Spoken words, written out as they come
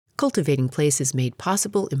Cultivating Place is made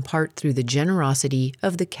possible in part through the generosity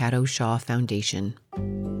of the Cato Shaw Foundation.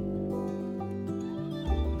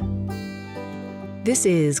 This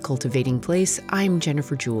is Cultivating Place. I'm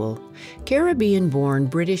Jennifer Jewell. Caribbean-born,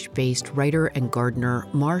 British-based writer and gardener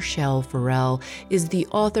Marchelle Farrell is the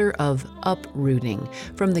author of Uprooting,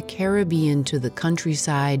 From the Caribbean to the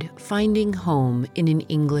Countryside, Finding Home in an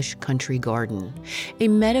English Country Garden. A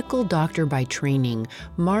medical doctor by training,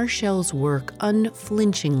 Marchelle's work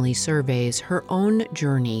unflinchingly surveys her own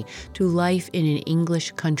journey to life in an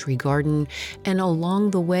English country garden, and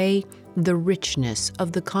along the way, the richness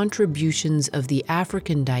of the contributions of the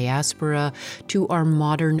African diaspora to our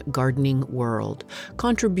modern gardening world,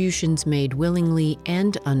 contributions made willingly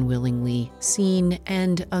and unwillingly, seen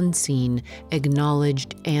and unseen,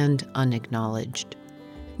 acknowledged and unacknowledged.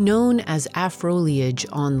 Known as Afroliage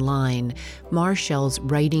online, Marchelle's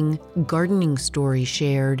writing, gardening story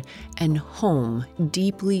shared, and home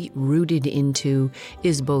deeply rooted into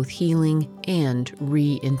is both healing and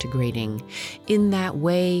reintegrating, in that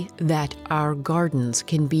way that our gardens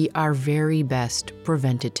can be our very best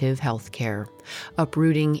preventative health care.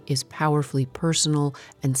 Uprooting is powerfully personal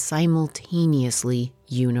and simultaneously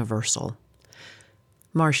universal.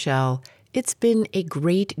 Marchelle, it's been a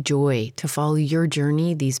great joy to follow your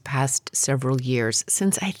journey these past several years,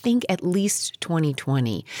 since I think at least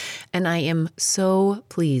 2020. And I am so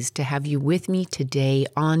pleased to have you with me today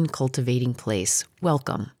on Cultivating Place.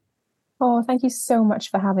 Welcome. Oh, thank you so much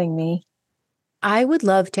for having me. I would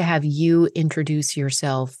love to have you introduce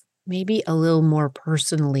yourself maybe a little more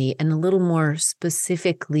personally and a little more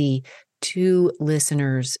specifically to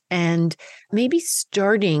listeners, and maybe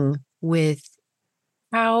starting with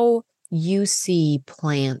how you see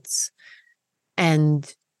plants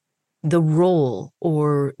and the role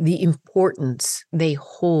or the importance they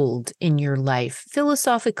hold in your life,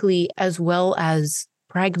 philosophically as well as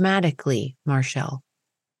pragmatically, Marchelle.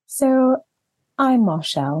 So I'm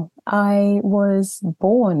Marchelle. I was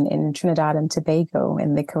born in Trinidad and Tobago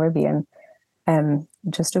in the Caribbean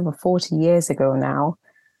just over 40 years ago now,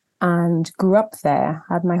 and grew up there,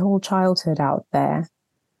 had my whole childhood out there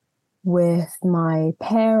with my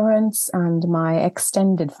parents and my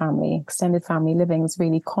extended family. Extended family living is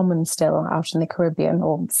really common still out in the Caribbean,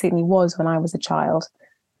 or certainly was when I was a child.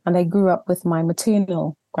 And I grew up with my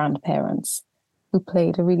maternal grandparents, who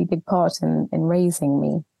played a really big part in raising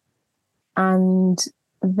me. And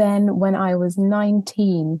then when I was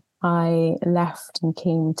 19, I left and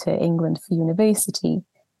came to England for university.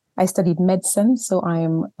 I studied medicine, so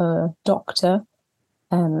I'm a doctor.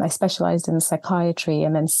 I specialized in psychiatry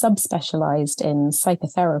and then subspecialized in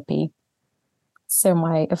psychotherapy. So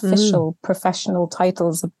my official professional title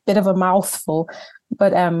is a bit of a mouthful,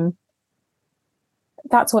 but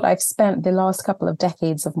that's what I've spent the last couple of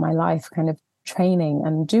decades of my life kind of training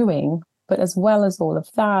and doing. But as well as all of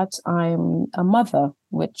that, I'm a mother,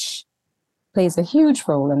 which plays a huge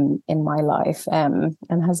role in my life, and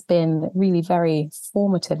has been really very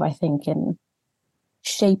formative, I think, in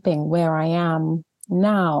shaping where I am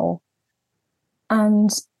now. And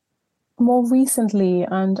more recently,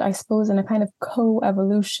 and I suppose in a kind of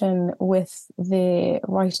co-evolution with the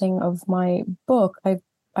writing of my book,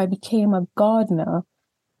 I became a gardener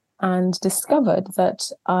and discovered that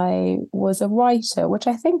I was a writer, which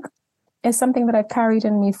I think is something that I've carried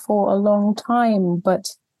in me for a long time,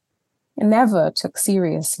 but never took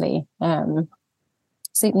seriously.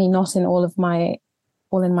 Certainly not in all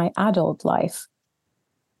in my adult life.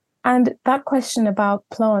 And that question about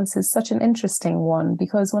plants is such an interesting one,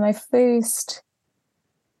 because when I first,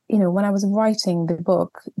 when I was writing the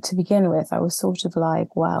book to begin with, I was sort of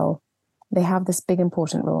like, well, they have this big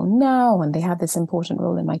important role now, and they had this important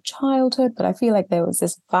role in my childhood, but I feel like there was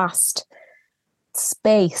this vast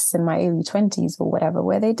space in my early 20s or whatever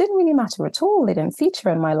where they didn't really matter at all. They didn't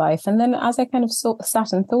feature in my life. And then as I kind of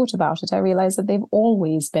sat and thought about it, I realized that they've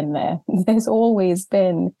always been there. There's always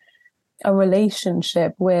been a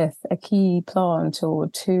relationship with a key plant or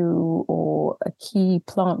two, or a key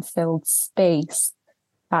plant-filled space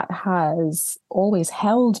that has always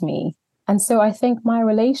held me. And so I think my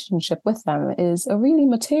relationship with them is a really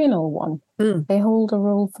maternal one. They hold a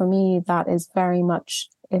role for me that is very much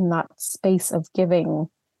in that space of giving.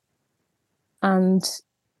 And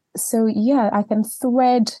so, yeah, I can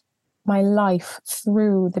thread my life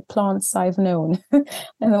through the plants I've known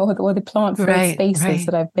or the plant-filled spaces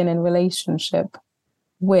that I've been in relationship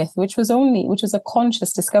with, which was a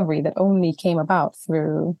conscious discovery that only came about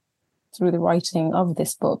through the writing of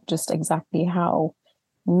this book, just exactly how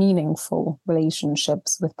meaningful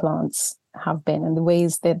relationships with plants have been, and the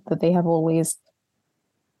ways that they have always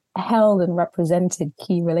held and represented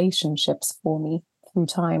key relationships for me through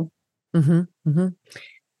time. Hmm. Hmm.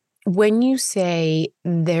 When you say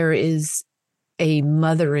there is a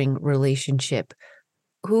mothering relationship,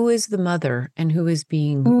 who is the mother and who is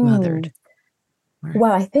being Mm. mothered? Or-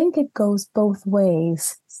 Well, I think it goes both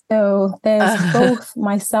ways. So there's both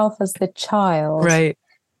myself as the child, right,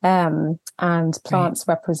 and right, plants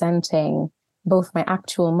representing both my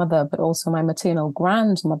actual mother, but also my maternal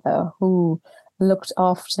grandmother, who looked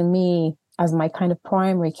after me as my kind of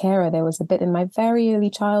primary carer. There was a bit in my very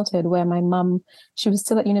early childhood where my mum, she was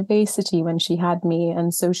still at university when she had me.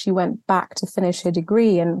 And so she went back to finish her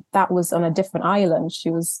degree, and that was on a different island.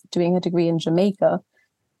 She was doing her degree in Jamaica.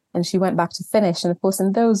 And she went back to finish. And of course,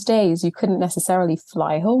 in those days, you couldn't necessarily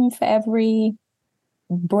fly home for every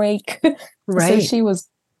break. So right, she was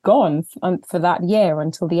gone for that year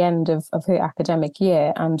until the end of her academic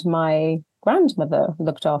year. And my grandmother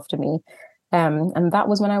looked after me. And that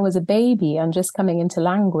was when I was a baby and just coming into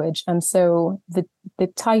language. And so the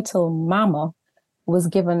title Mama was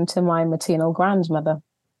given to my maternal grandmother.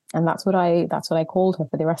 And that's what I called her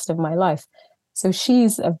for the rest of my life. So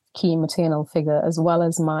she's a key maternal figure, as well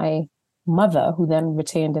as my mother, who then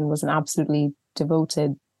returned and was an absolutely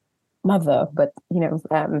devoted mother. But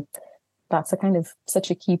that's a kind of such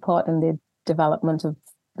a key part in the development of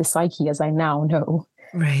the psyche, as I now know.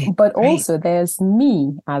 right, But right. also there's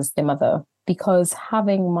me as the mother, because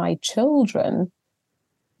having my children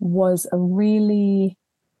was a really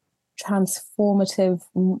transformative,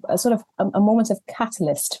 a sort of a moment of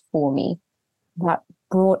catalyst for me that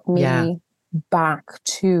brought Yeah, me back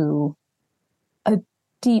to a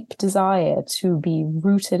deep desire to be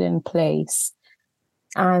rooted in place.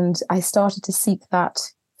 And I started to seek that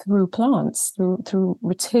through plants, through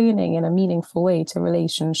returning in a meaningful way to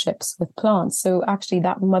relationships with plants. So actually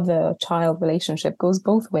that mother-child relationship goes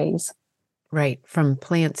both ways. right. From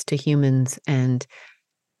plants to humans and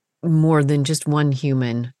more than just one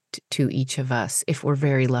human to each of us, if we're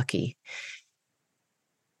very lucky.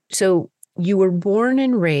 So you were born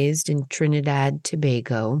and raised in Trinidad,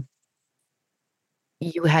 Tobago.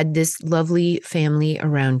 You had this lovely family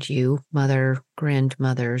around you, mother,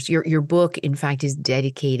 grandmothers. Your book, in fact, is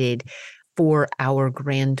dedicated for our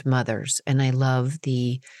grandmothers, and I love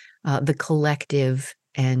the collective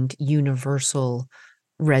and universal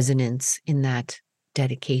resonance in that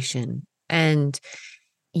dedication. And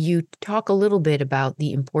you talk a little bit about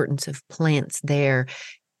the importance of plants there.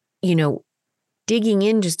 You know, digging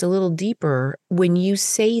in just a little deeper, when you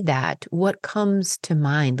say that, what comes to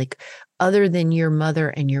mind? Like, other than your mother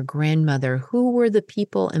and your grandmother, who were the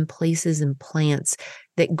people and places and plants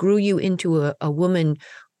that grew you into a woman,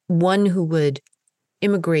 one who would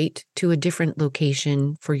immigrate to a different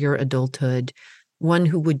location for your adulthood, one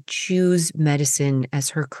who would choose medicine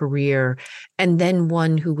as her career, and then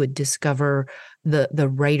one who would discover the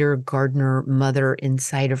writer, gardener, mother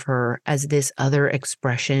inside of her as this other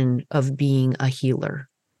expression of being a healer?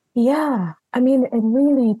 Yeah, I mean, it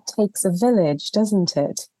really takes a village, doesn't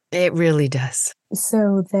it? It really does.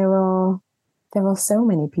 So there are so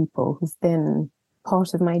many people who've been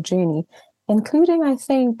part of my journey, including, I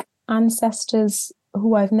think, ancestors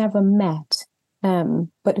who I've never met,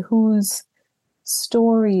 but whose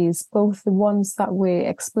stories, both the ones that were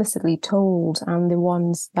explicitly told and the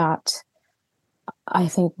ones that I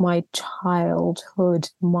think my childhood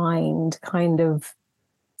mind kind of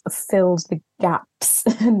filled the gaps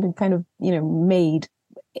and kind of,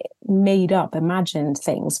 made up, imagined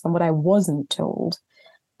things from what I wasn't told.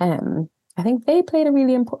 Um, I think they played a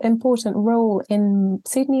really important role in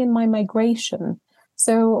certainly in my migration.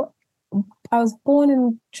 So I was born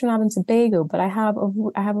in Trinidad and Tobago, but I have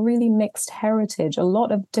a really mixed heritage. A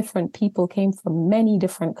lot of different people came from many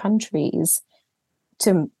different countries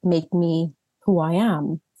to make me who I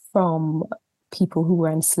am, from people who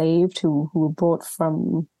were enslaved, who were brought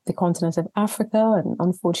from the continent of Africa. And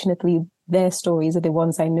unfortunately, their stories are the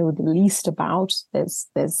ones I know the least about. There's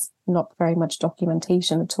not very much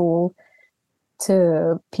documentation at all.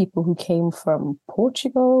 To people who came from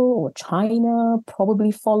Portugal or China,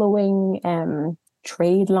 probably following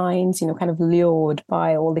trade lines, kind of lured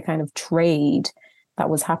by all the kind of trade that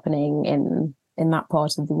was happening in that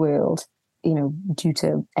part of the world, due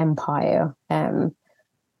to empire,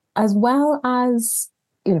 as well as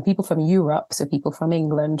people from Europe, so people from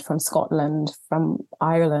England, from Scotland, from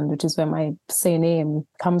Ireland, which is where my surname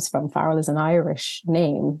comes from. Farrell is an Irish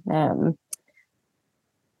name,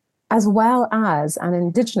 as well as an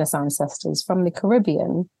indigenous ancestors from the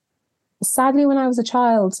Caribbean. Sadly, when I was a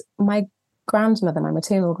child, my grandmother, my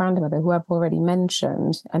maternal grandmother, who I've already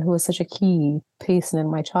mentioned, and who was such a key person in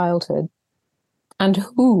my childhood, and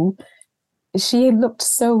who she looked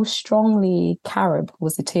so strongly Carib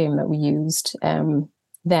was the term that we used.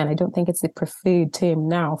 Then I don't think it's the preferred term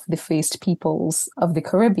now for the first peoples of the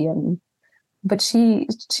Caribbean. But she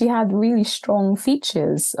had really strong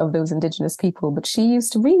features of those indigenous people, but she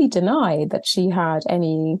used to really deny that she had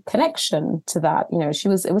any connection to that. You know, it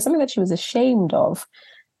was something that she was ashamed of.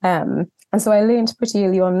 And so I learned pretty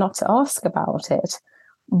early on not to ask about it.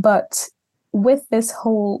 But with this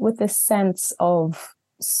sense of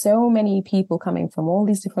so many people coming from all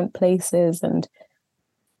these different places, and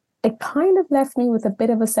it kind of left me with a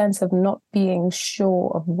bit of a sense of not being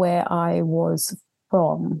sure of where I was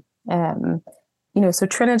from. So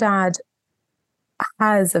Trinidad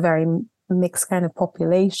has a very mixed kind of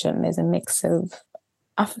population. There's a mix of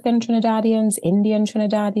African Trinidadians, Indian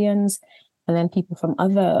Trinidadians, and then people from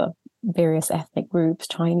other various ethnic groups,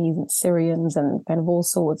 Chinese and Syrians, and kind of all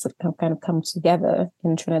sorts that kind of come together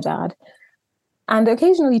in Trinidad. And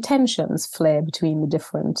occasionally tensions flare between the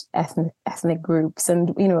different ethnic groups.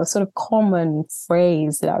 And, a sort of common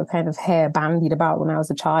phrase that I would kind of hear bandied about when I was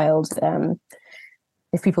a child,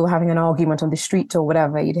 if people were having an argument on the street or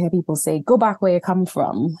whatever, you'd hear people say, go back where you come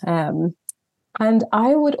from. And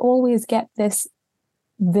I would always get this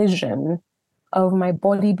vision of my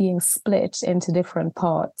body being split into different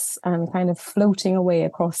parts and kind of floating away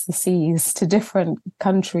across the seas to different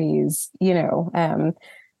countries, leaving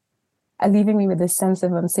me with this sense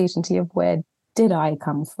of uncertainty of where did I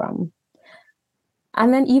come from?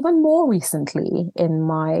 And then even more recently in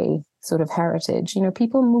my sort of heritage,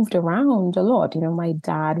 people moved around a lot. My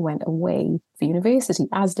dad went away for university,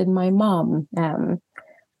 as did my mum.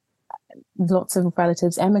 Lots of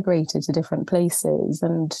relatives emigrated to different places.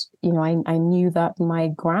 And, I knew that my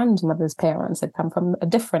grandmother's parents had come from a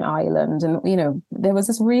different island. And, there was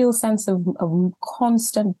this real sense of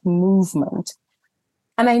constant movement.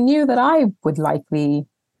 And I knew that I would likely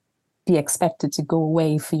be expected to go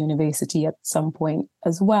away for university at some point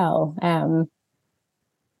as well.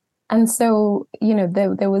 And so,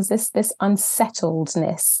 there was this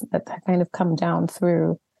unsettledness that kind of come down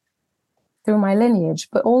through my lineage,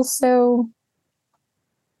 but also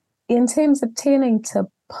in terms of turning to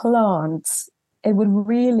plants, it would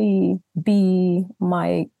really be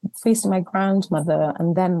my grandmother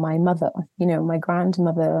and then my mother. My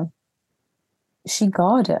grandmother, she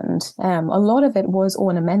gardened. A lot of it was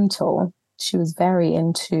ornamental. She was very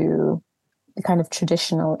into the kind of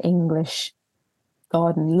traditional English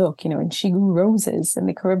garden look, and she grew roses in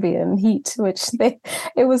the Caribbean heat, which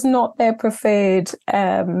it was not their preferred,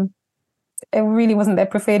 it really wasn't their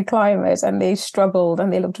preferred climate, and they struggled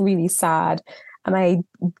and they looked really sad. And I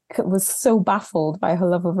was so baffled by her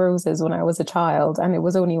love of roses when I was a child. And it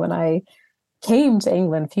was only when I came to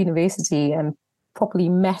England for university and properly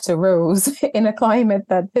met a rose in a climate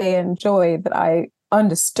that they enjoyed that I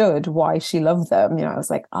understood why she loved them. I was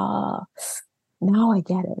like, now I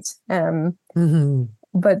get it.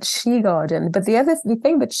 But she gardened. But the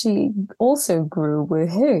thing that she also grew were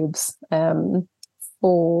herbs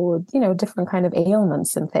for, different kind of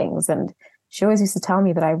ailments and things. And she always used to tell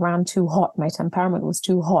me that I ran too hot. My temperament was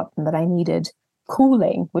too hot and that I needed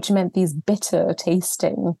cooling, which meant these bitter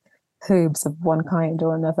tasting herbs of one kind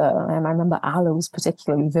or another. And I remember aloes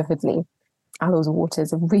particularly vividly. Aloes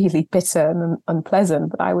waters are really bitter and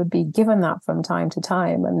unpleasant, but I would be given that from time to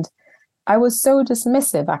time. And I was so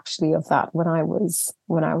dismissive actually of that when I was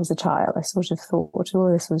a child. I sort of thought,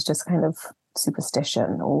 this was just kind of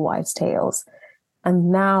superstition or wives' tales.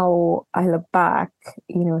 And now I look back,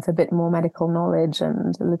 with a bit more medical knowledge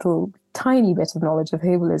and a little tiny bit of knowledge of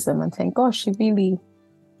herbalism and think, gosh, she really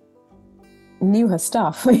knew her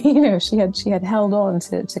stuff. She had held on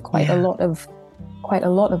to quite a lot of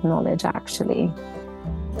knowledge actually.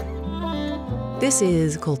 This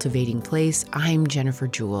is Cultivating Place. I'm Jennifer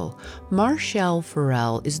Jewell. Marchelle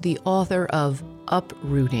Farrell is the author of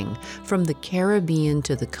Uprooting, From the Caribbean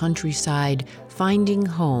to the Countryside, Finding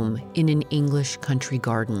Home in an English Country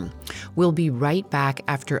Garden. We'll be right back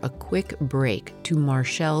after a quick break to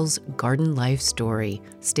Marchelle's garden life story.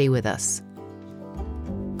 Stay with us.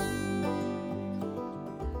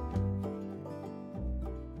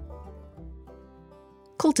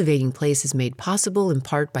 Cultivating Place is made possible in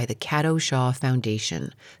part by the Caddo Shaw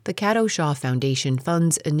Foundation. The Caddo Shaw Foundation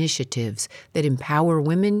funds initiatives that empower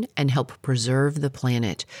women and help preserve the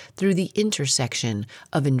planet through the intersection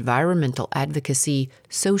of environmental advocacy,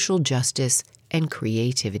 social justice, and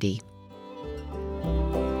creativity.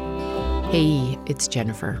 Hey, it's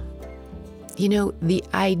Jennifer. The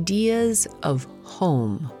ideas of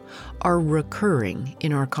home are recurring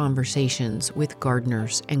in our conversations with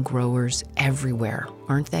gardeners and growers everywhere,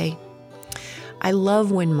 aren't they? I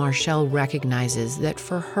love when Marchelle recognizes that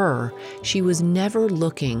for her, she was never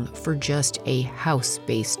looking for just a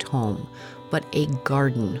house-based home, but a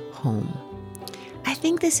garden home. I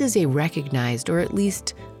think this is a recognized, or at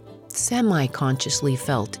least semi-consciously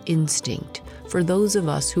felt instinct for those of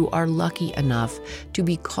us who are lucky enough to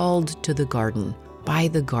be called to the garden, by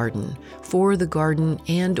the garden, for the garden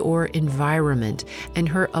and or environment and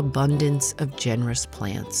her abundance of generous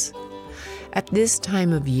plants. At this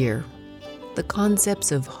time of year, the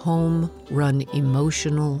concepts of home run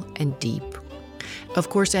emotional and deep. Of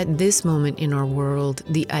course, at this moment in our world,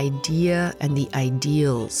 the idea and the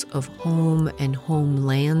ideals of home and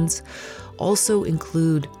homelands also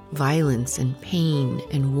include violence and pain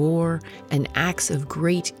and war and acts of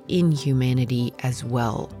great inhumanity as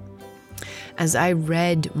well. As I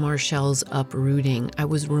read Marchelle's Uprooting, I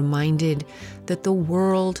was reminded that the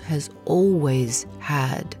world has always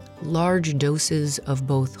had large doses of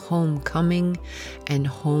both homecoming and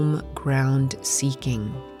home ground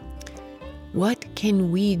seeking. What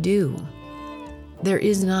can we do? There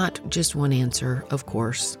is not just one answer, of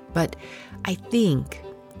course, but I think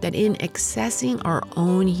that in accessing our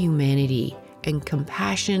own humanity and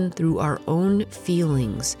compassion through our own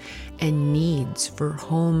feelings and needs for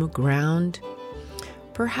home ground,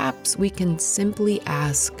 perhaps we can simply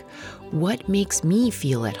ask, what makes me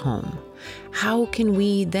feel at home? How can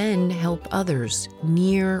we then help others,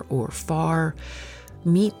 near or far,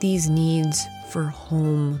 meet these needs for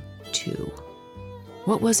home too?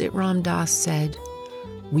 What was it Ram Dass said?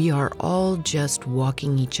 We are all just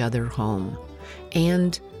walking each other home.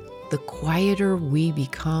 And the quieter we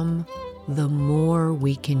become, the more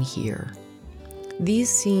we can hear. These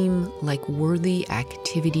seem like worthy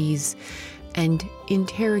activities and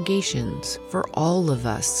interrogations for all of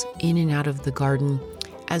us in and out of the garden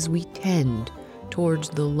as we tend towards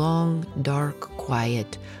the long, dark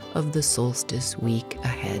quiet of the solstice week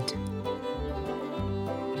ahead.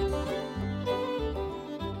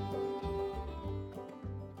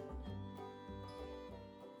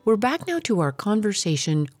 We're back now to our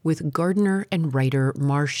conversation with gardener and writer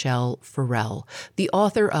Marchelle Farrell, the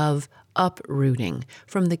author of Uprooting,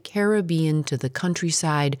 From the Caribbean to the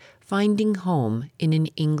Countryside, Finding Home in an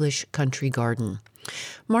English Country Garden.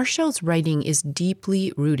 Marchelle's writing is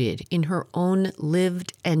deeply rooted in her own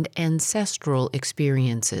lived and ancestral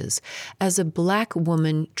experiences as a Black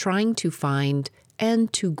woman trying to find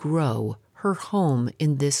and to grow her home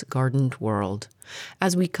in this gardened world.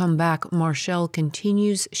 As we come back, Marchelle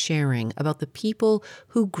continues sharing about the people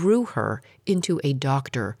who grew her into a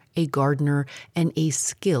doctor, a gardener, and a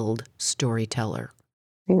skilled storyteller.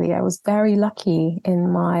 Really, I was very lucky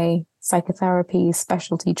in my psychotherapy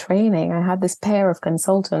specialty training. I had this pair of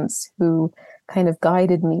consultants who kind of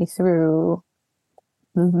guided me through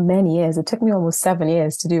many years. It took me almost 7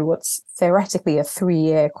 years to do what's theoretically a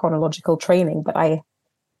 3-year chronological training, but I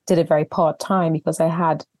did it very part-time because I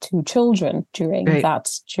had 2 children during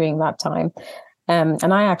that time.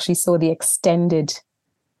 And I actually saw the extended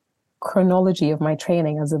chronology of my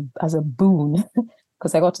training as a boon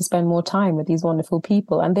because I got to spend more time with these wonderful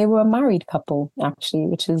people. And they were a married couple, actually,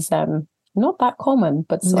 which is not that common.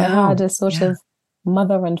 But so I had a sort of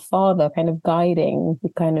mother and father kind of guiding the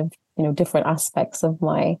kind of, different aspects of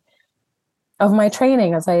my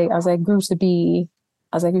training as I grew to be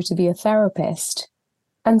a therapist.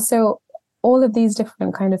 And so all of these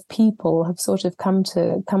different kind of people have sort of come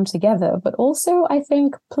together, but also I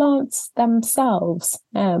think plants themselves.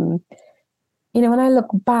 When I look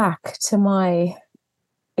back to my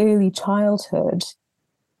early childhood,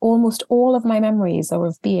 almost all of my memories are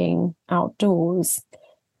of being outdoors.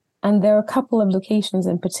 And there are a couple of locations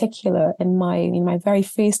in particular in my very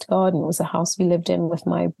first garden was a house we lived in with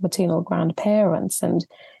my maternal grandparents. And,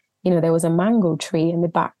 there was a mango tree in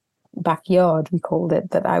the backyard, we called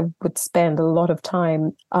it, that I would spend a lot of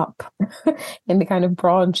time up in the kind of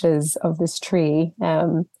branches of this tree.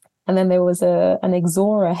 And then there was an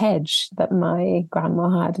ixora hedge that my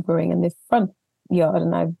grandma had growing in the front yard,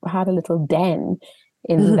 and I had a little den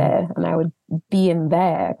in there, and I would be in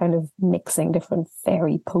there kind of mixing different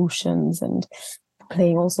fairy potions and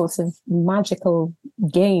playing all sorts of magical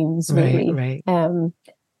games, really. Right.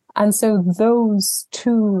 And so those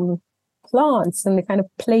 2 plants and the kind of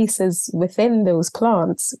places within those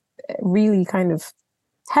plants really kind of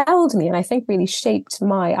held me, and I think really shaped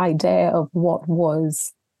my idea of what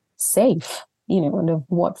was safe, and of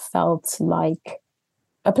what felt like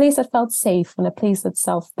a place that felt safe and a place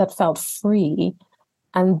that felt free.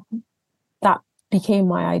 And that became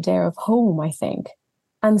my idea of home, I think.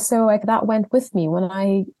 And so that went with me. When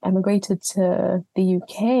I emigrated to the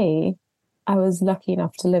UK, I was lucky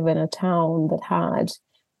enough to live in a town that had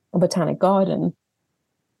a botanic garden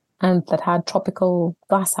and that had tropical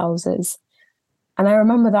glass houses. And I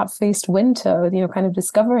remember that first winter, kind of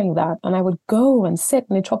discovering that. And I would go and sit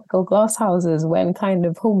in the tropical glass houses when kind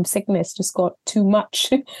of homesickness just got too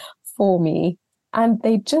much for me. And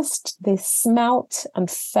they smelt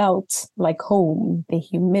and felt like home. The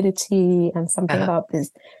humidity and something about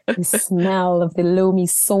this the smell of the loamy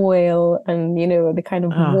soil and, the kind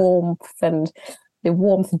of warmth and the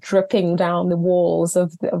warmth dripping down the walls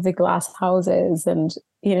of the glass houses. And,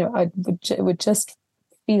 it would just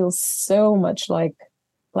feels so much like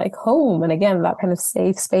home. And again, that kind of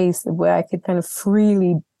safe space where I could kind of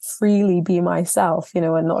freely be myself,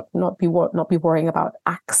 and not be worrying about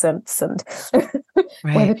accents and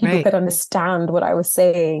whether people could understand what I was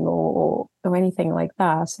saying or anything like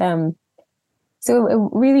that. So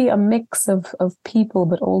really a mix of people,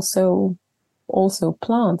 but also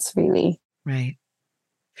plants, really. Right.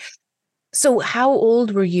 So how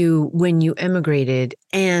old were you when you emigrated,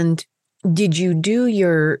 and did you do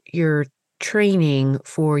your training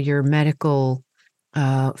for your medical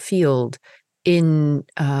field in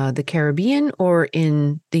the Caribbean or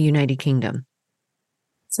in the United Kingdom?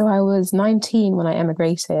 So I was 19 when I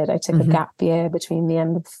emigrated. I took a gap year between the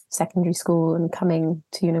end of secondary school and coming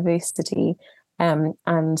to university.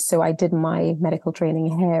 And so I did my medical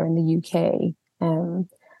training here in the UK.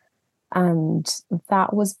 And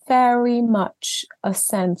that was very much a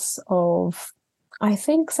sense of, I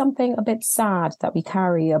think, something a bit sad that we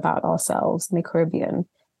carry about ourselves in the Caribbean,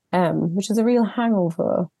 which is a real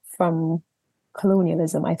hangover from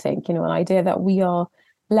colonialism, I think, an idea that we are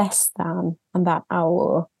less than and that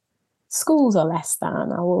our schools are less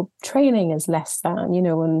than, our training is less than,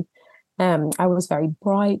 and I was very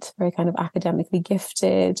bright, very kind of academically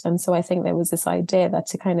gifted. And so I think there was this idea that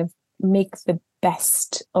to kind of make the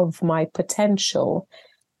best of my potential,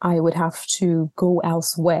 I would have to go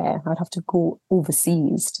elsewhere. I'd have to go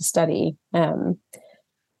overseas to study. And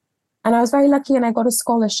I was very lucky and I got a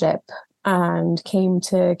scholarship and came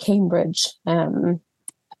to Cambridge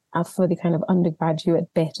for the kind of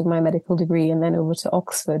undergraduate bit of my medical degree, and then over to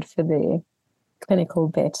Oxford for the clinical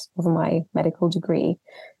bit of my medical degree.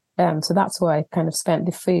 So that's where I kind of spent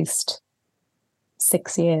the first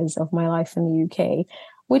 6 years of my life in the UK,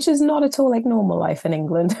 which is not at all like normal life in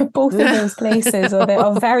England. Both of those places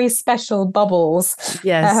are very special bubbles.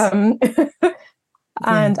 Yes.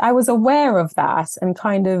 And I was aware of that and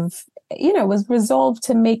kind of, was resolved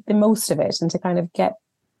to make the most of it and to kind of get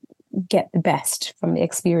the best from the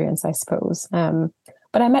experience, I suppose.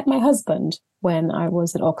 But I met my husband when I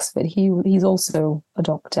was at Oxford. He's also a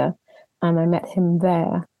doctor, and I met him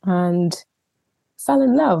there and fell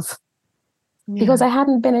in love. Because I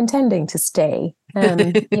hadn't been intending to stay.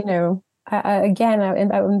 In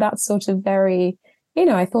that sort of very,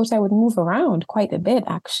 I thought I would move around quite a bit,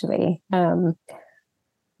 actually.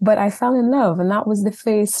 But I fell in love, and that was the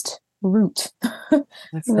first route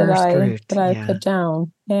that I put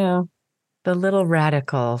down. Yeah. The little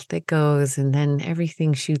radical that goes, and then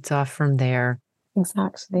everything shoots off from there.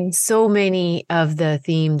 Exactly. So many of the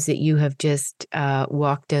themes that you have just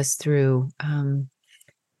walked us through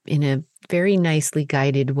in a very nicely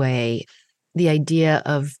guided way. The idea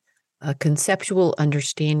of a conceptual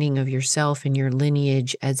understanding of yourself and your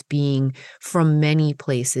lineage as being from many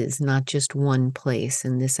places, not just one place.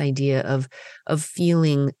 And this idea of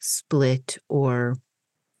feeling split or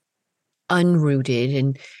unrooted.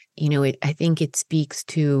 And, I think it speaks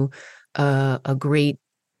to a great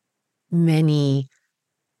many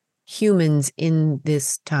humans in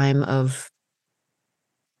this time of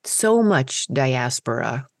so much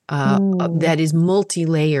diaspora that is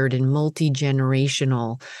multi-layered and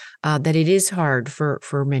multi-generational, that it is hard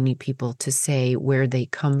for many people to say where they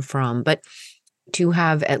come from, but to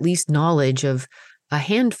have at least knowledge of a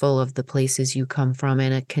handful of the places you come from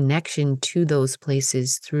and a connection to those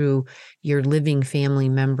places through your living family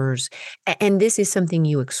members. And this is something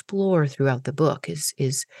you explore throughout the book,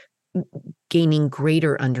 is gaining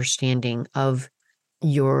greater understanding of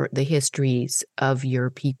the histories of your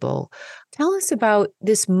people. Tell us about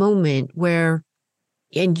this moment where,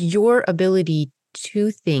 and your ability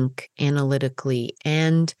to think analytically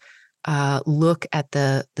and look at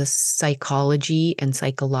the psychology and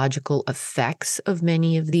psychological effects of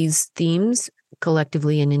many of these themes,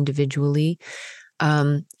 collectively and individually,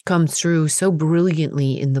 comes through so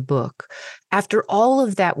brilliantly in the book. After all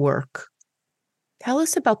of that work, tell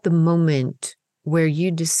us about the moment where you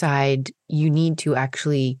decide you need to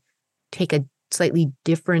actually take a slightly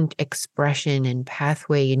different expression and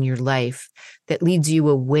pathway in your life that leads you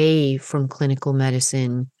away from clinical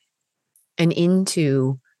medicine and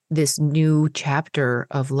into this new chapter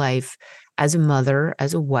of life as a mother,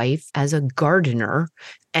 as a wife, as a gardener,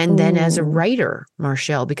 and then as a Mm. writer,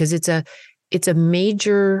 Marchelle, because it's a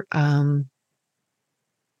major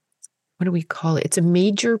what do we call it? It's a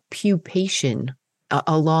major pupation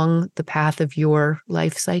along the path of your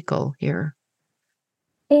life cycle here.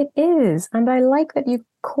 It is. And I like that you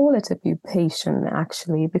call it a pupation,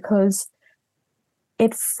 actually, because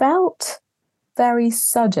it felt very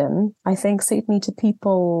sudden, I think, certainly to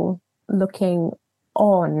people looking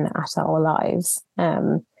on at our lives.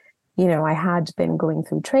 I had been going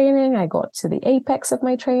through training. I got to the apex of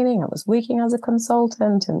my training. I was working as a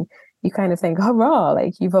consultant, and you kind of think, hurrah,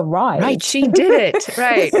 like you've Right. arrived. She did it.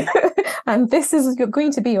 Right. And this is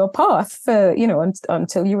going to be your path for,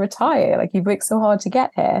 until you retire. Like you've worked so hard to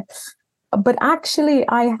get here. But actually,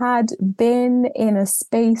 I had been in a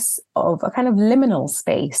space of a kind of liminal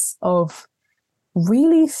space of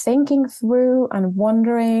really thinking through and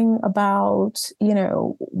wondering about,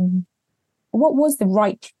 what was the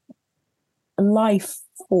right life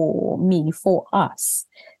for me, for us,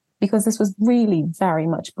 because this was really very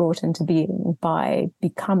much brought into being by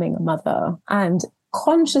becoming a mother and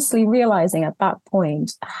consciously realizing at that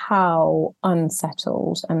point how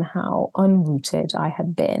unsettled and how unrooted I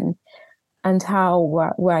had been, and how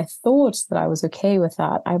where I thought that I was okay with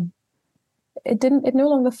that, it no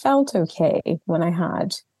longer felt okay when I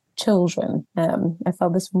had children. I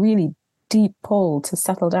felt this really deep pull to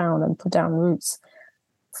settle down and put down roots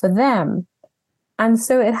for them. And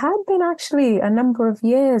so it had been actually a number of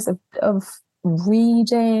years of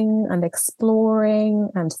reading and exploring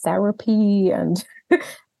and therapy and,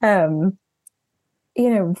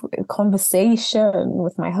 conversation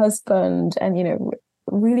with my husband and,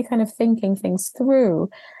 really kind of thinking things through.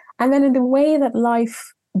 And then in the way that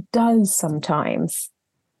life does sometimes,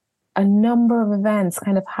 a number of events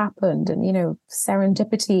kind of happened and,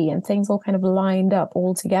 serendipity and things all kind of lined up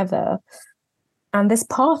all together. And this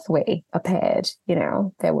pathway appeared,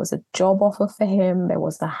 there was a job offer for him. There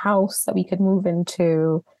was the house that we could move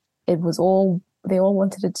into. They all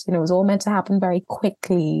wanted it, it was all meant to happen very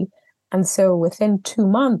quickly. And so within 2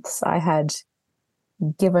 months, I had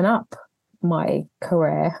given up my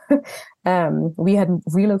career. We had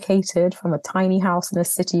relocated from a tiny house in a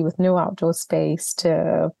city with no outdoor space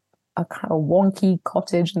to a kind of wonky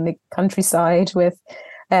cottage in the countryside with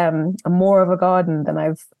more of a garden than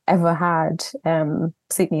I've ever had,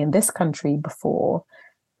 certainly in this country before.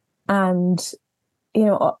 And,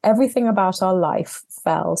 everything about our life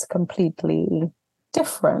felt completely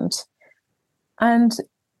different. And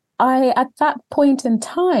at that point in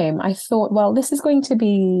time, I thought, well, this is going to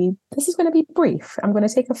be brief. I'm going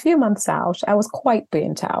to take a few months out. I was quite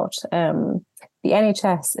burnt out. The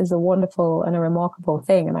NHS is a wonderful and a remarkable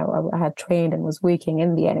thing. And I had trained and was working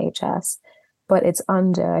in the NHS, but it's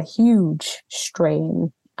under huge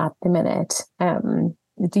strain at the minute,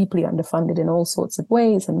 deeply underfunded in all sorts of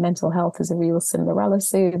ways. And mental health is a real Cinderella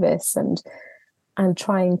service, and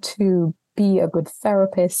trying to be a good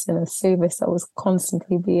therapist in a service that was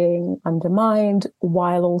constantly being undermined,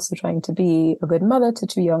 while also trying to be a good mother to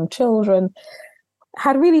two young children,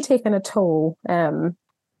 had really taken a toll. And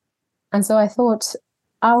so I thought,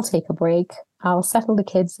 I'll take a break. I'll settle the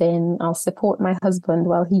kids in. I'll support my husband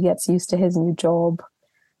while he gets used to his new job.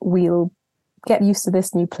 We'll get used to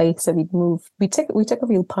this new place. So we'd move. We took a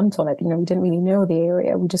real punt on it. We didn't really know the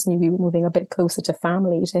area. We just knew we were moving a bit closer to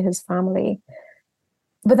his family.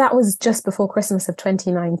 But that was just before Christmas of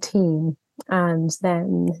 2019. And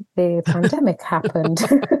then the pandemic happened.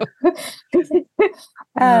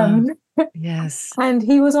 Yes. And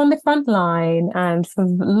he was on the front line, and for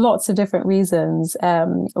lots of different reasons,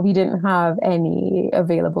 we didn't have any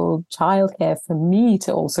available childcare for me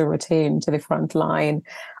to also retain to the front line.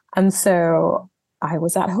 And so I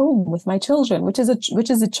was at home with my children, which is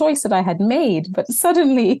a choice that I had made. But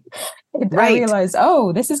suddenly I realized,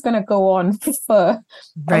 oh, this is going to go on for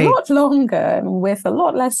a lot longer and with a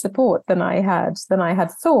lot less support than I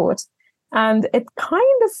had thought. And it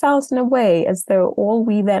kind of felt in a way as though all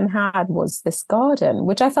we then had was this garden,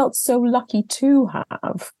 which I felt so lucky to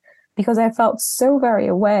have, because I felt so very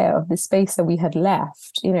aware of the space that we had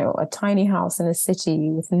left, a tiny house in a city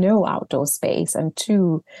with no outdoor space and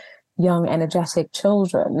two young, energetic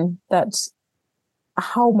children, that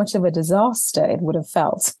how much of a disaster it would have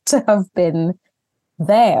felt to have been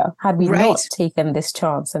there had we not taken this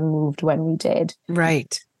chance and moved when we did.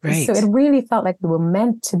 Right. So it really felt like we were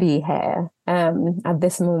meant to be here at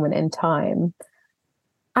this moment in time.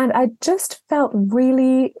 And I just felt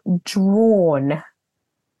really drawn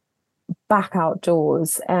back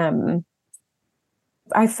outdoors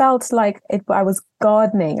I felt like I was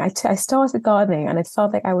gardening. I started gardening, and it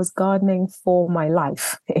felt like I was gardening for my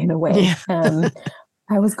life in a way. Yeah.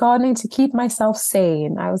 I was gardening to keep myself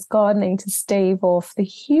sane. I was gardening to stave off the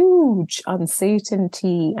huge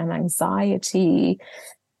uncertainty and anxiety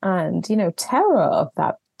and, terror of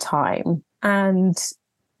that time. And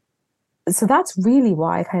so that's really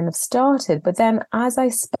why I kind of started. But then as I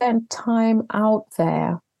spent time out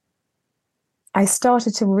there, I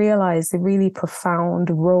started to realize the really profound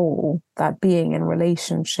role that being in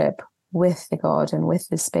relationship with the garden, with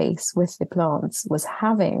the space, with the plants was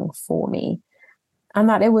having for me. And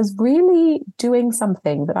that it was really doing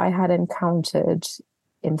something that I had encountered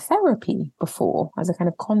in therapy before as a kind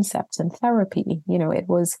of concept in therapy. It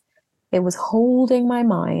was holding my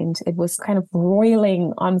mind. It was kind of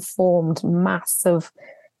roiling, unformed mass of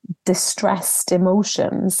distressed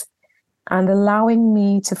emotions and allowing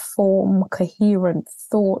me to form coherent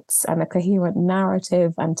thoughts and a coherent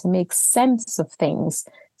narrative and to make sense of things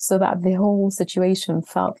so that the whole situation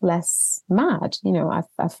felt less mad.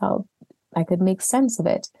 I felt I could make sense of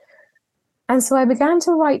it. And so I began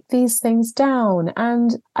to write these things down.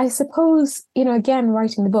 And I suppose, again,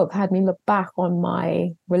 writing the book had me look back on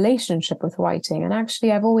my relationship with writing. And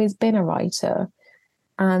actually, I've always been a writer.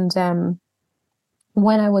 And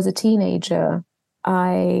when I was a teenager,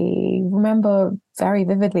 I remember very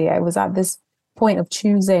vividly, I was at this point of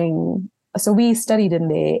choosing. So we studied in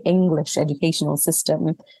the English educational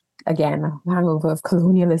system, again, a hangover of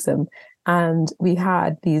colonialism. And we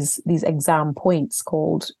had these exam points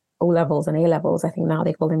called O-levels and A-levels. I think now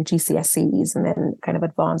they call them GCSEs, and then kind of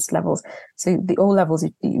advanced levels. So the O-levels,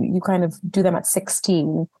 you kind of do them at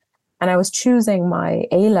 16. And I was choosing my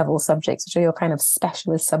A-level subjects, which are your kind of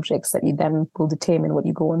specialist subjects that you then will determine what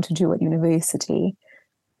you go on to do at university.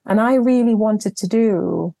 And I really wanted to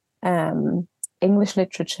do English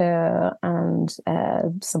literature and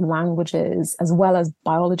some languages, as well as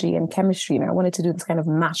biology and chemistry. And I wanted to do this kind of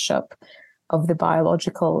mashup of the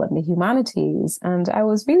biological and the humanities. And I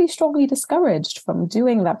was really strongly discouraged from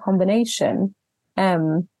doing that combination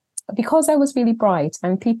because I was really bright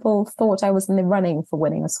and people thought I was in the running for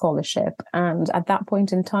winning a scholarship. And at that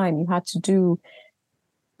point in time, you had to do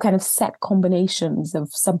kind of set combinations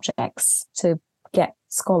of subjects to get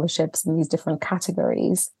scholarships in these different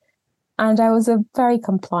categories. And I was a very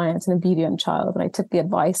compliant and obedient child, and I took the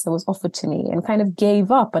advice that was offered to me and kind of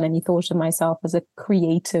gave up on any thought of myself as a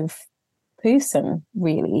creative person,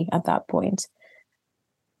 really, at that point.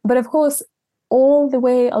 But of course, all the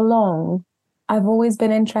way along, I've always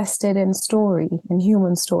been interested in story, in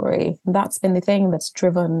human story. And that's been the thing that's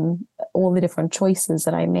driven all the different choices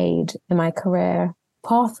that I made in my career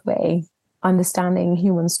pathway, understanding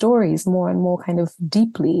human stories more and more kind of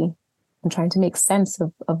deeply and trying to make sense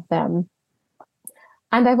of them.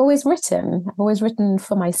 And I've always written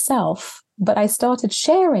for myself, but I started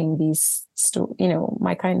sharing these,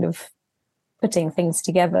 my kind of putting things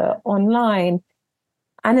together online.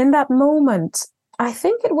 And in that moment, I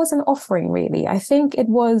think it was an offering, really. I think it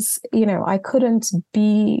was, I couldn't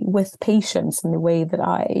be with patients in the way that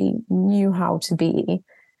I knew how to be.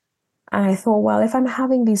 And I thought, well, if I'm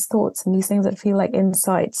having these thoughts and these things that feel like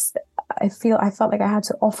insights, I felt like I had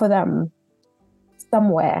to offer them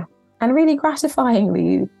somewhere. And really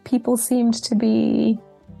gratifyingly, people seemed to be,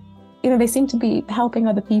 they seemed to be helping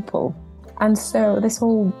other people. And so this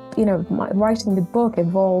whole, writing the book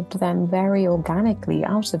evolved then very organically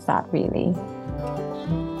out of that, really.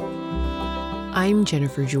 I'm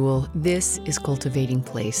Jennifer Jewell. This is Cultivating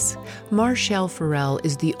Place. Marchelle Farrell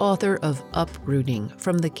is the author of Uprooting,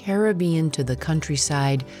 From the Caribbean to the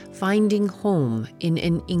Countryside, Finding Home in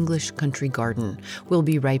an English Country Garden. We'll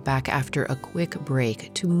be right back after a quick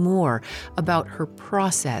break to more about her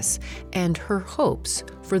process and her hopes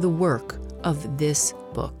for the work of this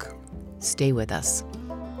book. Stay with us.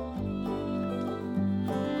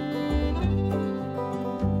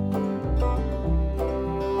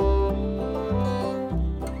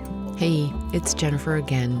 Hey, it's Jennifer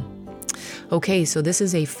again. Okay, so this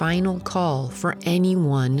is a final call for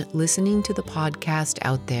anyone listening to the podcast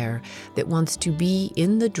out there that wants to be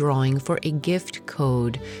in the drawing for a gift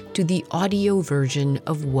code to the audio version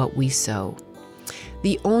of What We Sow.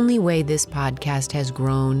 The only way this podcast has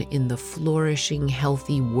grown in the flourishing,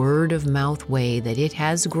 healthy word-of-mouth way that it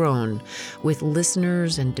has grown with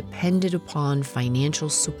listeners and depended upon financial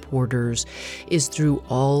supporters is through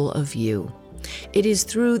all of you. It is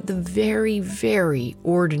through the very, very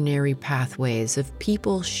ordinary pathways of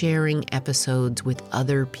people sharing episodes with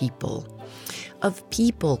other people. of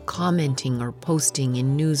people commenting or posting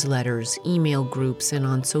in newsletters, email groups, and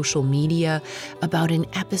on social media about an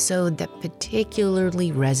episode that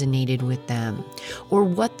particularly resonated with them, or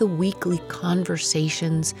what the weekly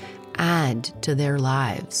conversations add to their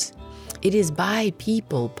lives. It is by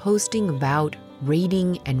people posting about,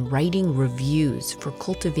 rating, and writing reviews for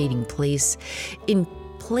Cultivating Place in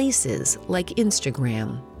places like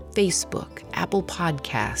Instagram, Facebook, Apple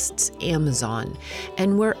Podcasts, Amazon,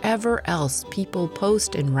 and wherever else people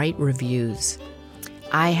post and write reviews.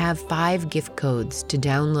 I have 5 gift codes to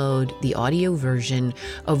download the audio version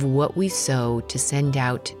of What We Sow to send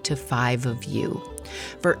out to 5 of you.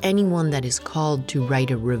 For anyone that is called to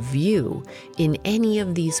write a review in any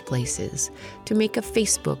of these places, to make a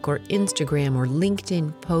Facebook or Instagram or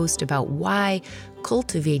LinkedIn post about why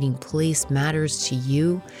Cultivating Place matters to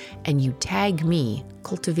you, and you tag me,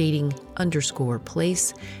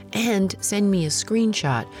 cultivating_place, and send me a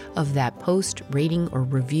screenshot of that post, rating, or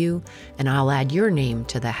review, and I'll add your name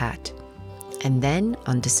to the hat. And then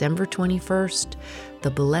on December 21st,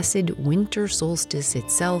 the blessed winter solstice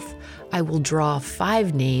itself, I will draw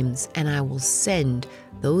 5 names and I will send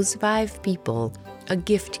those 5 people a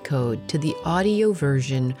gift code to the audio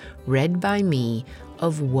version read by me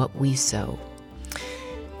of What We Sow.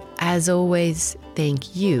 As always,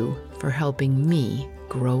 thank you for helping me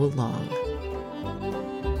grow along.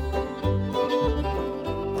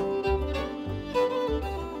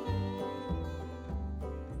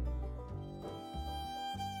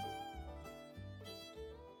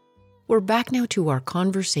 We're back now to our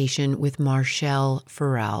conversation with Marchelle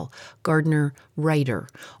Farrell, gardener, writer,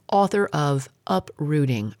 author of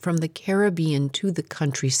Uprooting, From the Caribbean to the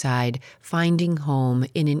Countryside, Finding Home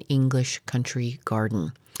in an English Country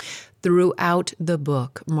Garden. Throughout the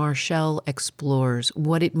book, Marchelle explores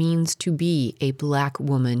what it means to be a Black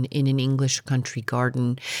woman in an English country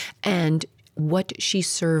garden and what she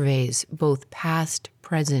surveys, both past,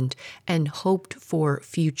 present, and hoped for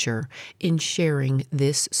future, in sharing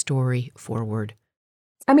this story forward.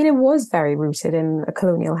 I mean, it was very rooted in a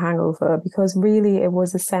colonial hangover, because really it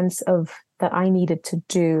was a sense of that I needed to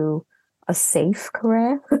do a safe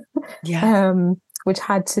career. Yeah. Which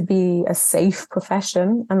had to be a safe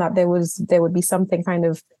profession, and that there would be something kind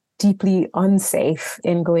of deeply unsafe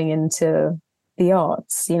in going into the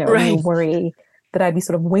arts. You Right. worry that I'd be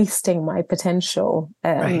sort of wasting my potential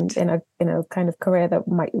Right. in a kind of career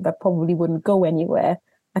that probably wouldn't go anywhere.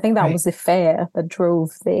 I think that Right. was the fear that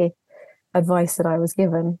drove the advice that I was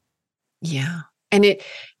given. Yeah. And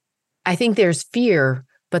I think there's fear,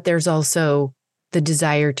 but there's also the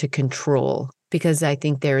desire to control, because I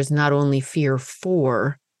think there is not only fear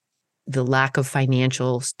for the lack of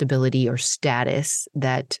financial stability or status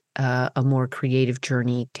that a more creative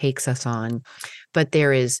journey takes us on, but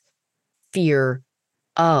there is fear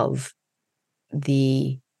of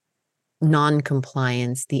the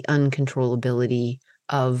non-compliance, the uncontrollability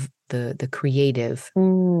of the creative.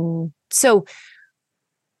 So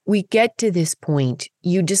we get to this point,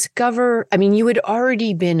 you discover, you had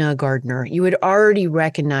already been a gardener. You had already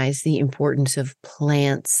recognized the importance of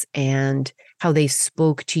plants and how they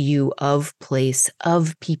spoke to you of place,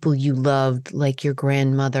 of people you loved, like your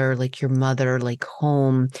grandmother, like your mother, like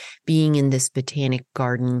home, being in this botanic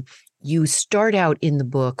garden. You start out in the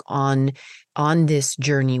book on this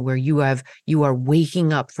journey where you are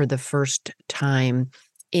waking up for the first time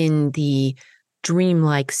in the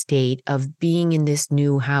dreamlike state of being in this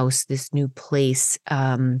new house, this new place,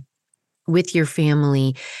 with your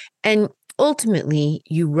family. And ultimately,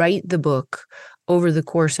 you write the book over the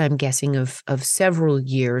course, I'm guessing, of several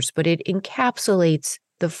years, but it encapsulates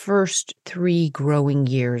the first 3 growing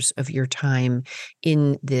years of your time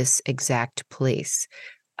in this exact place,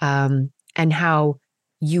 and how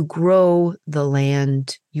you grow the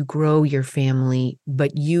land, you grow your family,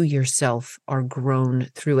 but you yourself are grown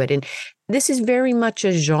through it. And this is very much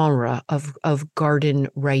a genre of garden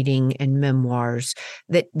writing and memoirs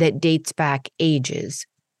that dates back ages.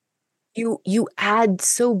 You add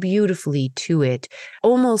so beautifully to it,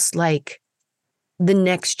 almost like the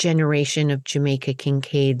next generation of Jamaica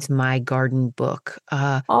Kincaid's My Garden book.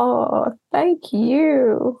 Oh, thank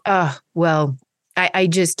you. Well,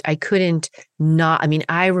 I couldn't not.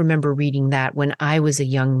 I remember reading that when I was a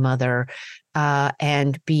young mother,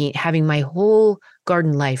 and having my whole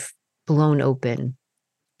garden life blown open.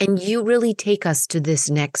 And you really take us to this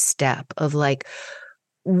next step of like,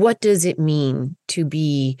 what does it mean to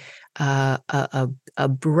be a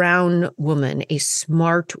brown woman, a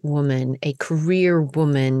smart woman, a career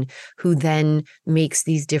woman who then makes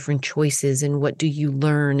these different choices? And what do you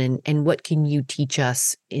learn, and what can you teach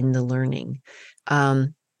us in the learning?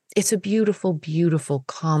 It's a beautiful, beautiful,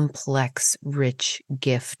 complex, rich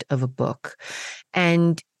gift of a book.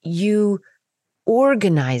 And you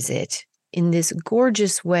organize it in this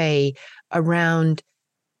gorgeous way around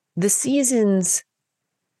the seasons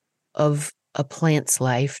of a plant's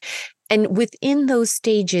life. And within those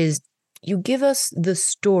stages, you give us the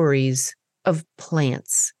stories of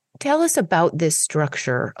plants. Tell us about this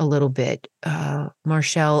structure a little bit,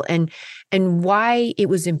 Marchelle, and why it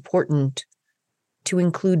was important to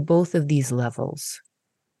include both of these levels.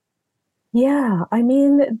 Yeah, I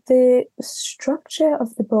mean, the structure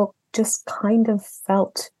of the book just kind of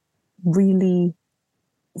felt really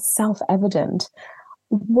self-evident.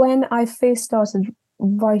 When I first started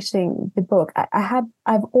writing the book,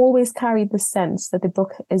 I've always carried the sense that the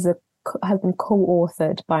book has been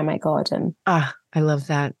co-authored by my garden. Ah, I love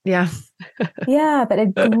that. Yeah. Yeah, but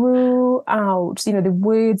it grew out, the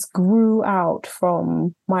words grew out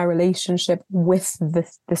from my relationship with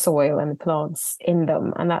the soil and the plants in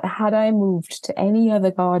them. And that had I moved to any other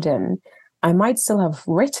garden, I might still have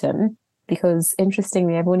written, because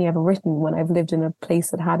interestingly, I've only ever written when I've lived in a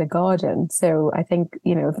place that had a garden. So I think,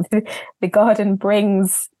 the garden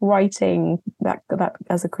brings writing that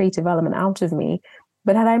as a creative element out of me.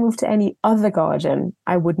 But had I moved to any other garden,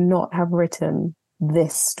 I would not have written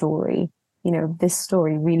this story. This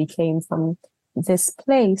story really came from this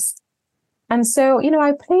place. And so,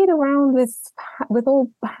 I played around with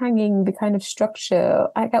all hanging the kind of structure.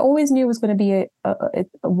 I always knew it was going to be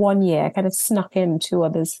a 1 year. I kind of snuck in 2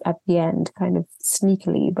 others at the end, kind of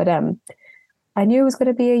sneakily. But I knew it was going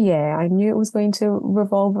to be a year. I knew it was going to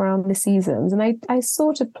revolve around the seasons. And I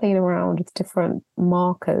sort of played around with different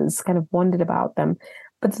markers, kind of wondered about them,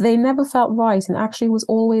 but they never felt right. And actually was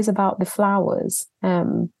always about the flowers.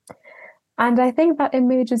 And I think that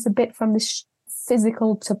emerges a bit from the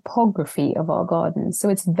physical topography of our garden. So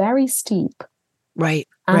it's very steep. Right.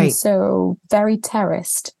 And so very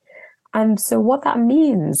terraced. And so what that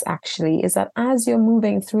means actually is that as you're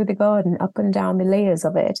moving through the garden, up and down the layers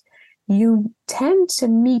of it, you tend to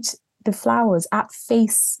meet the flowers at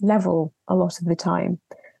face level a lot of the time,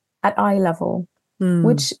 at eye level,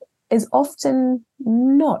 which is often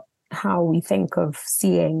not how we think of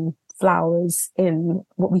seeing flowers in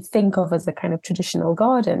what we think of as a kind of traditional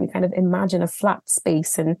garden. We kind of imagine a flat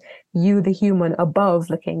space and you, the human, above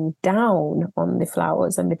looking down on the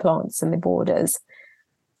flowers and the plants and the borders.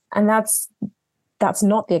 And that's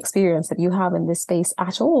not the experience that you have in this space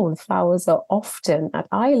at all. The flowers are often at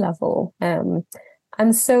eye level. And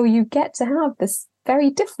so you get to have this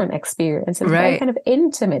very different experience, a very kind of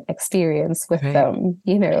intimate experience with them,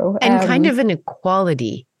 And kind of an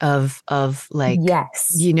equality of like,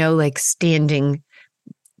 yes, like standing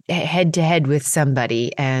head to head with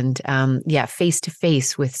somebody and face to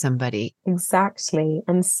face with somebody. Exactly.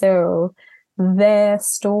 And so their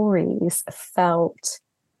stories felt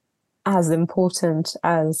as important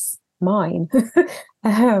as mine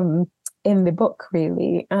in the book,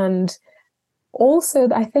 really. And also,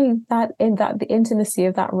 I think that the intimacy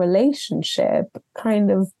of that relationship kind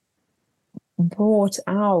of brought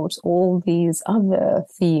out all these other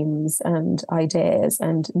themes and ideas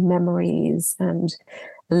and memories and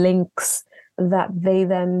links that they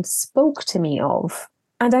then spoke to me of.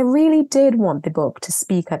 And I really did want the book to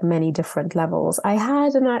speak at many different levels.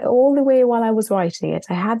 All the way while I was writing it,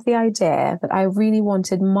 I had the idea that I really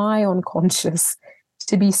wanted my unconscious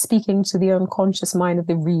to be speaking to the unconscious mind of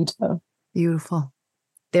the reader. Beautiful.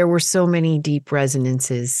 There were so many deep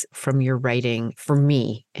resonances from your writing, for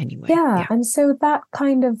me anyway. Yeah. And so that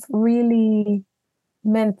kind of really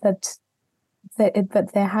meant that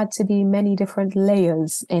there had to be many different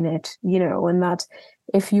layers in it, and that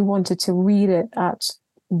if you wanted to read it at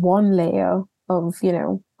one layer of,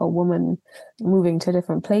 a woman moving to a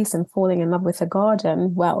different place and falling in love with a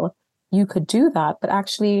garden, well, you could do that. But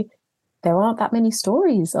actually, there aren't that many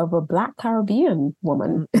stories of a Black Caribbean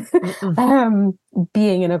woman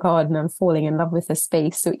being in a garden and falling in love with a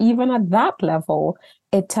space. So even at that level,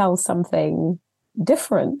 it tells something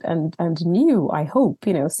different and new, I hope.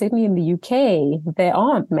 Certainly in the UK, there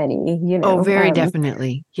aren't many, Oh, very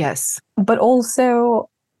definitely. Yes. But also,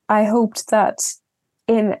 I hoped that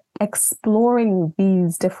in exploring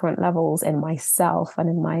these different levels in myself and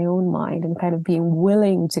in my own mind, and kind of being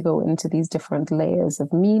willing to go into these different layers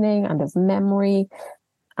of meaning and of memory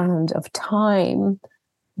and of time,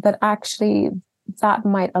 that actually that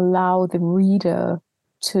might allow the reader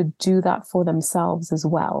to do that for themselves as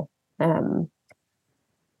well.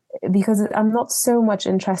 Because I'm not so much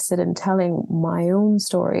interested in telling my own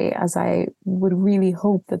story as I would really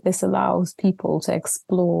hope that this allows people to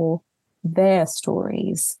explore their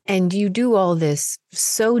stories. And you do all this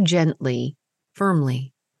so gently,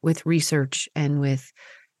 firmly. with research and with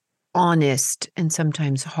honest and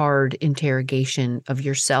sometimes hard interrogation of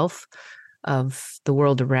yourself, of the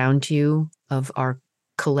world around you, of our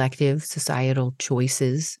collective societal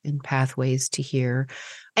choices and pathways to here.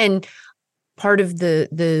 And part of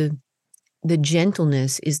the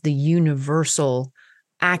gentleness is the universal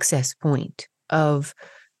access point of,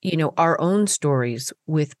 our own stories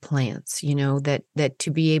with plants, that to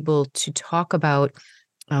be able to talk about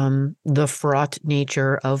the fraught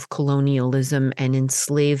nature of colonialism and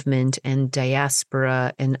enslavement and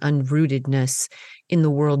diaspora and unrootedness in the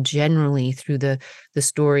world generally through the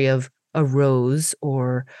story of a rose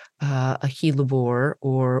or a hellebore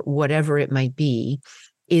or whatever it might be,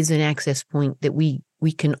 is an access point that we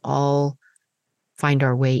can all find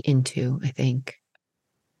our way into, I think.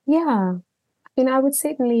 Yeah, I would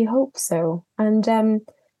certainly hope so. And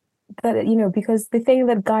that, because the thing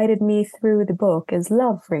that guided me through the book is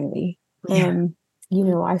love, really. Yeah.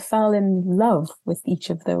 I fell in love with each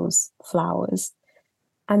of those flowers.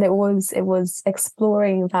 And it was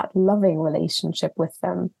exploring that loving relationship with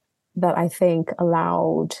them that I think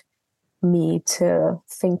allowed me to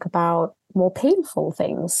think about more painful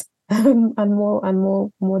things and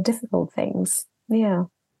more difficult things. Yeah.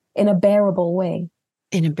 In a bearable way.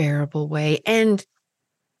 In a bearable way. And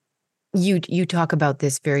you talk about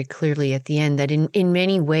this very clearly at the end, that in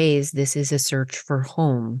many ways this is a search for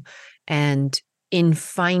home, and in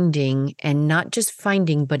finding, and not just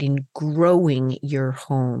finding, but in growing your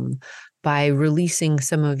home by releasing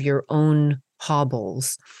some of your own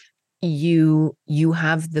hobbles, you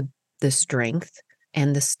have the strength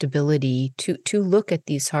and the stability to look at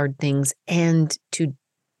these hard things and to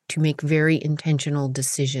make very intentional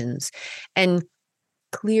decisions. And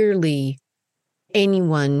clearly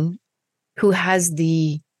anyone who has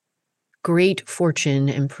the great fortune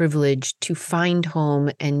and privilege to find home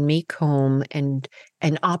and make home and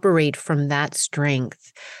operate from that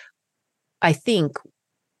strength, I think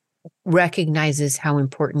recognizes how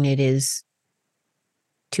important it is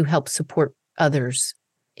to help support others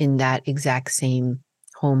in that exact same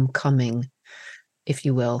homecoming, if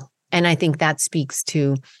you will. And I think that speaks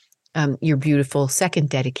to your beautiful second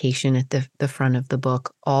dedication at the front of the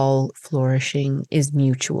book, all flourishing is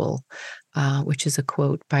mutual, which is a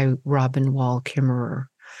quote by Robin Wall Kimmerer.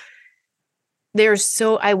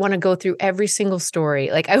 I want to go through every single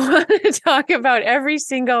story. Like, I want to talk about every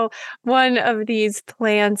single one of these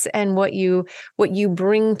plants and what you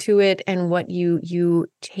bring to it and what you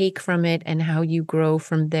take from it and how you grow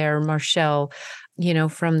from there. Marchelle,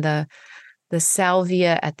 from the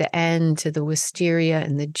salvia at the end to the wisteria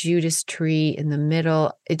and the Judas tree in the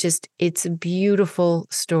middle. It's a beautiful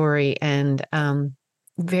story and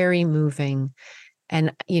very moving.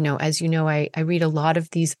 And, as you know, I read a lot of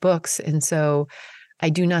these books. And so I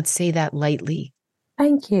do not say that lightly.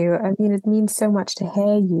 Thank you. I mean, it means so much to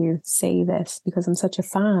hear you say this because I'm such a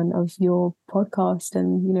fan of your podcast.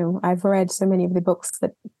 And, I've read so many of the books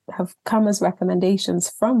that have come as recommendations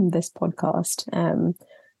from this podcast.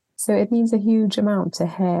 So it means a huge amount to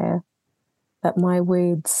hear that my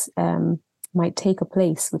words might take a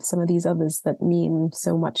place with some of these others that mean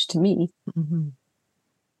so much to me. Mm-hmm.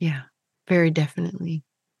 Yeah, very definitely.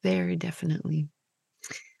 Very definitely.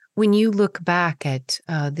 When you look back at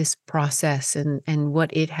this process and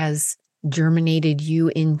what it has germinated you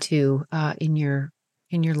into in your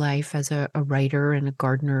life as a writer and a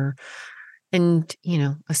gardener and,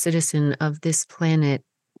 a citizen of this planet,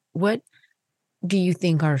 what do you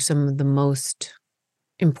think are some of the most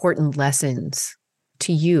important lessons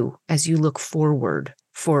to you as you look forward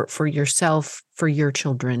for yourself, for your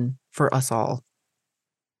children, for us all?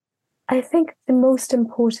 I think the most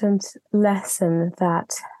important lesson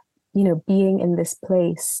that, being in this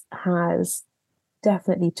place has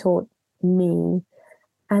definitely taught me,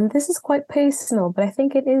 and this is quite personal, but I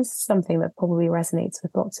think it is something that probably resonates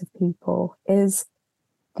with lots of people, is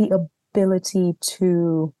the ability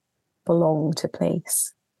to belong to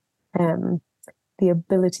place, the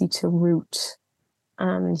ability to root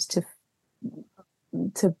and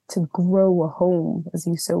to grow a home, as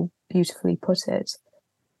you so beautifully put it.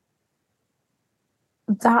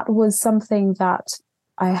 That was something that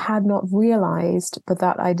I had not realized, but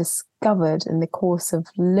that I discovered in the course of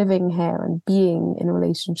living here and being in a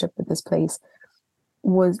relationship with this place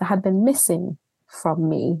had been missing from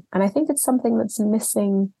me. And I think it's something that's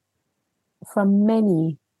missing from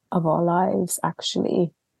many of our lives,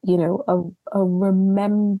 actually, a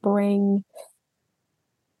remembering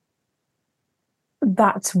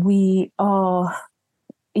that we are,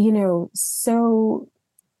 so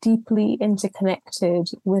deeply interconnected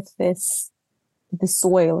with the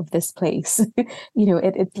soil of this place.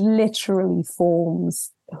 It literally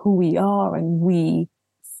forms who we are and we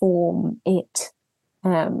form it.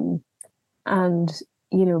 And,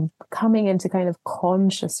 coming into kind of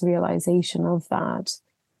conscious realization of that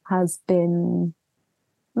has been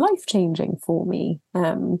life-changing for me.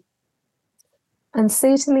 And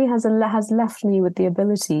certainly has left me with the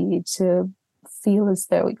ability to feel as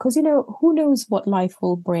though, because, who knows what life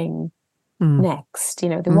will bring next.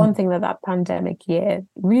 The one thing that pandemic year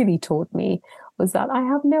really taught me was that I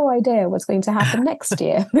have no idea what's going to happen next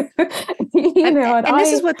year. And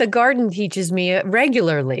this is what the garden teaches me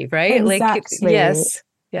regularly, right? Exactly. Yes.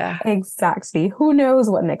 Yeah. Exactly. Who knows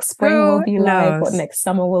what next spring will be like, what next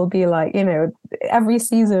summer will be like. Every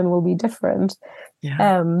season will be different.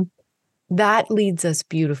 Yeah. That leads us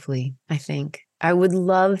beautifully, I think. I would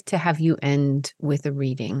love to have you end with a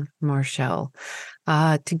reading, Marchelle,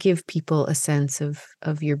 to give people a sense of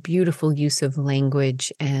your beautiful use of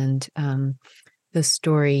language and the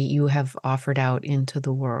story you have offered out into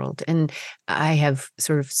the world. And I have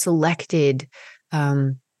sort of selected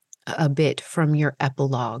a bit from your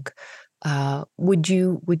epilogue. Would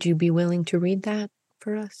you be willing to read that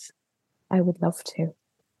for us? I would love to.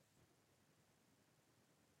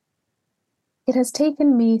 It has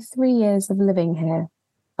taken me 3 years of living here,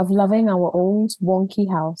 of loving our old, wonky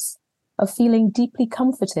house, of feeling deeply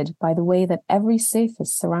comforted by the way that every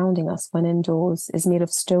surface surrounding us when indoors is made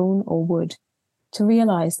of stone or wood, to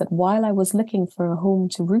realize that while I was looking for a home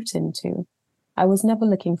to root into, I was never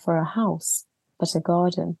looking for a house, but a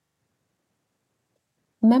garden.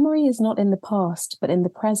 Memory is not in the past, but in the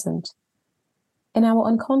present. In our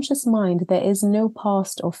unconscious mind, there is no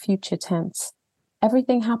past or future tense.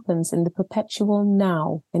 Everything happens in the perpetual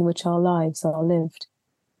now in which our lives are lived.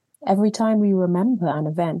 Every time we remember an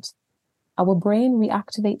event, our brain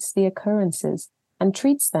reactivates the occurrences and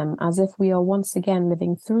treats them as if we are once again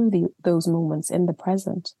living through those moments in the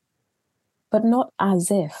present. But not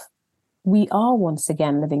as if. We are once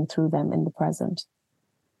again living through them in the present.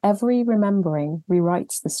 Every remembering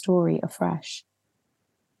rewrites the story afresh.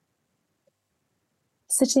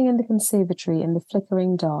 Sitting in the conservatory in the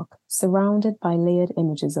flickering dark, surrounded by layered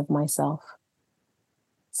images of myself.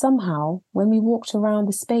 Somehow, when we walked around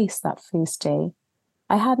the space that first day,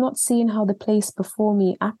 I had not seen how the place before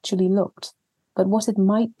me actually looked, but what it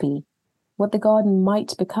might be, what the garden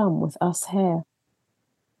might become with us here.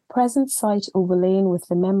 Present sight overlain with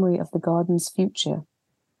the memory of the garden's future.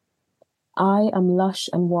 I am lush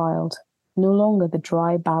and wild, no longer the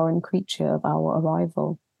dry, barren creature of our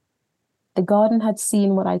arrival. The garden had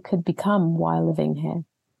seen what I could become while living here.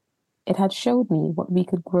 It had showed me what we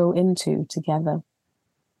could grow into together.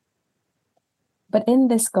 But in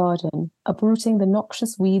this garden, uprooting the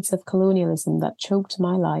noxious weeds of colonialism that choked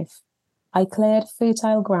my life, I cleared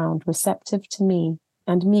fertile ground receptive to me,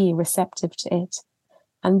 and me receptive to it,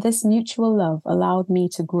 and this mutual love allowed me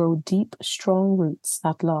to grow deep, strong roots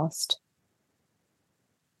at last.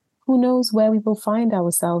 Who knows where we will find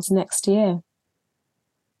ourselves next year?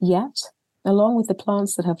 Yet, along with the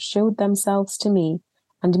plants that have showed themselves to me,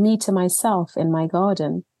 and me to myself in my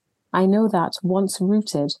garden, I know that, once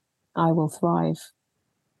rooted, I will thrive.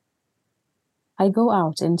 I go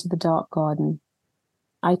out into the dark garden.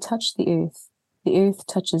 I touch the earth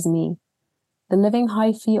touches me. The living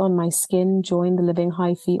hyphae on my skin join the living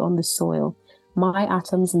hyphae on the soil, my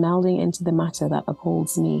atoms melding into the matter that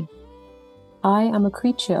upholds me. I am a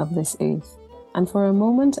creature of this earth, and for a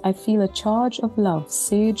moment I feel a charge of love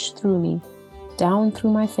surge through me, down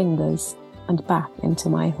through my fingers, and back into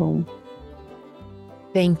my home.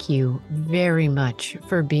 Thank you very much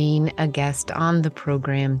for being a guest on the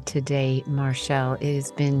program today, Marchelle. It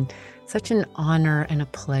has been such an honor and a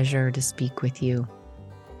pleasure to speak with you.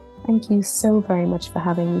 Thank you so very much for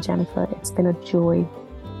having me, Jennifer. It's been a joy.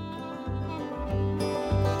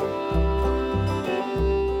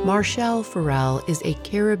 Marchelle Farrell is a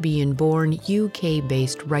Caribbean-born,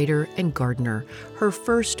 UK-based writer and gardener. Her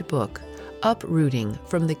first book, Uprooting,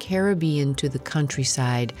 From the Caribbean to the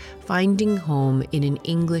Countryside, Finding Home in an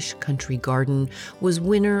English Country Garden, was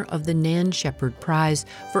winner of the Nan Shepherd Prize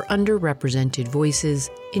for Underrepresented Voices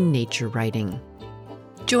in Nature Writing.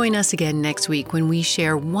 Join us again next week when we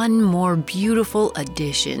share one more beautiful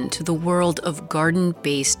addition to the world of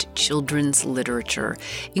garden-based children's literature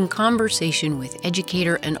in conversation with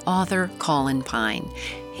educator and author Colin Pine.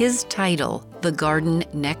 His title, The Garden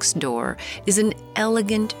Next Door, is an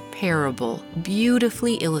elegant parable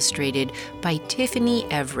beautifully illustrated by Tiffany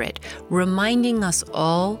Everett, reminding us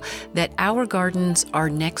all that our gardens are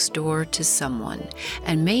next door to someone,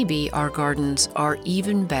 and maybe our gardens are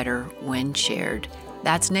even better when shared.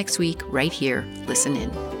 That's next week, right here. Listen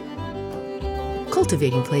in.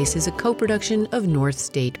 Cultivating Place is a co-production of North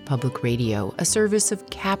State Public Radio, a service of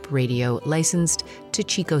CAP Radio licensed to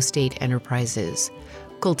Chico State Enterprises.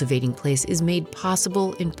 Cultivating Place is made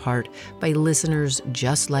possible in part by listeners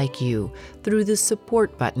just like you through the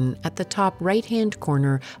support button at the top right-hand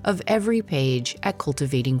corner of every page at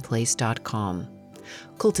cultivatingplace.com.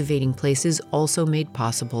 Cultivating Place is also made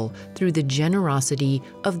possible through the generosity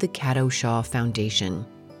of the Cato Shaw Foundation.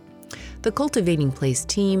 The Cultivating Place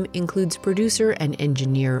team includes producer and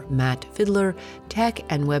engineer Matt Fiddler, tech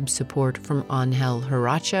and web support from Angel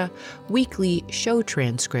Haracha, weekly show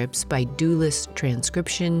transcripts by Doulis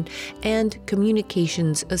Transcription, and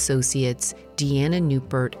communications associates Deanna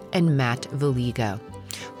Newpert and Matt Valiga.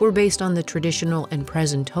 We're based on the traditional and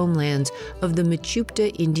present homelands of the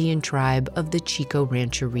Mechoopda Indian tribe of the Chico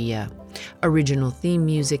Rancheria. Original theme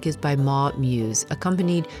music is by Ma Muse,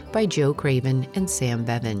 accompanied by Joe Craven and Sam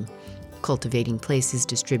Bevan. Cultivating Place is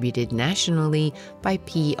distributed nationally by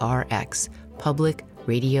PRX, Public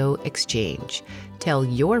Radio Exchange. Tell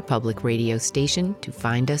your public radio station to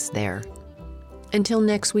find us there. Until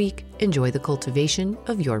next week, enjoy the cultivation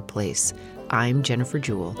of your place. I'm Jennifer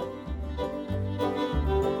Jewell.